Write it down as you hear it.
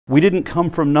We didn't come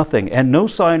from nothing, and no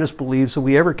scientist believes that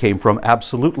we ever came from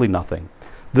absolutely nothing.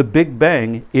 The Big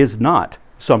Bang is not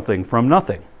something from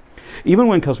nothing. Even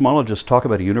when cosmologists talk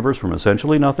about a universe from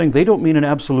essentially nothing, they don't mean an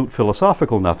absolute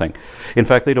philosophical nothing. In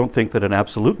fact, they don't think that an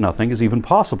absolute nothing is even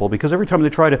possible, because every time they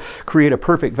try to create a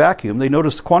perfect vacuum, they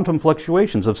notice quantum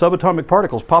fluctuations of subatomic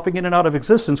particles popping in and out of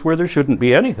existence where there shouldn't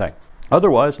be anything.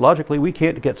 Otherwise, logically, we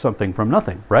can't get something from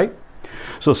nothing, right?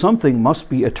 So something must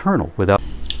be eternal without...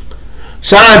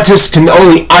 Scientists can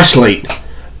only isolate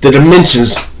the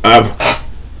dimensions of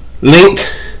length,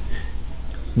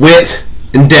 width,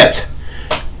 and depth.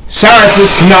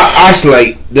 Scientists cannot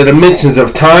isolate the dimensions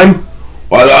of time,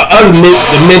 while the other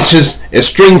dimensions in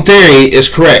string theory is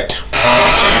correct.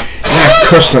 I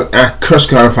cuss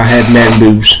God if I had man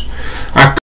boobs.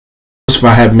 I cuss if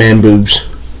I had man boobs.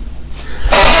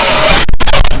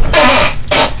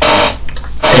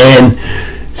 And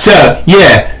so,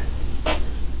 yeah.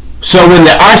 So when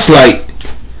they isolate,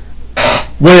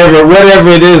 whatever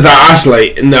it is they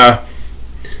isolate in a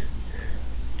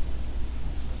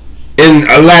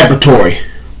laboratory,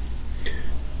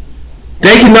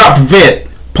 they cannot prevent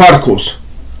particles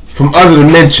from other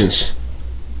dimensions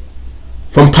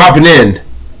from popping in.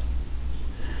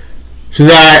 So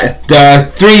that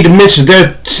the three dimensions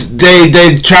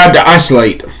they tried to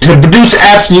isolate. To produce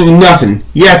absolutely nothing,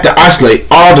 you have to isolate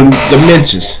all the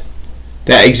dimensions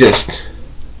that exist.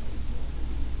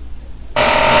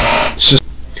 So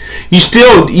you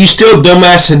still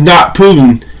dumbass had not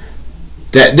proven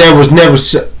that there was never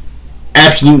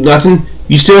absolute nothing.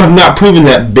 You still have not proven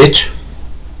that, bitch.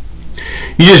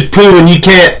 You just proven you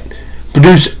can't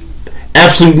produce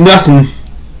absolute nothing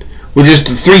with just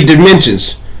the three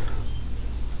dimensions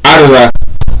out of the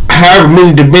however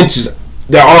many dimensions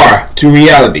there are to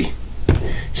reality.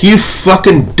 You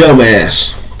fucking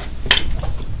dumbass.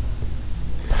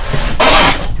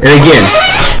 And again,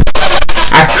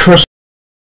 I curse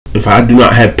if I do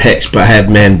not have pecs but I have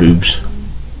man boobs.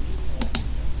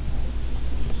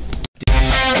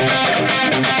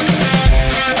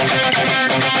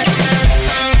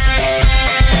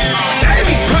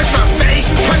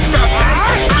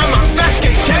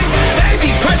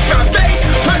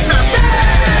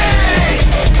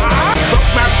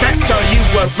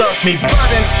 Love me,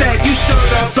 but instead you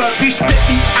stood above, you spit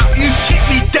me out, you kicked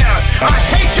me down. I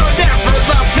hate your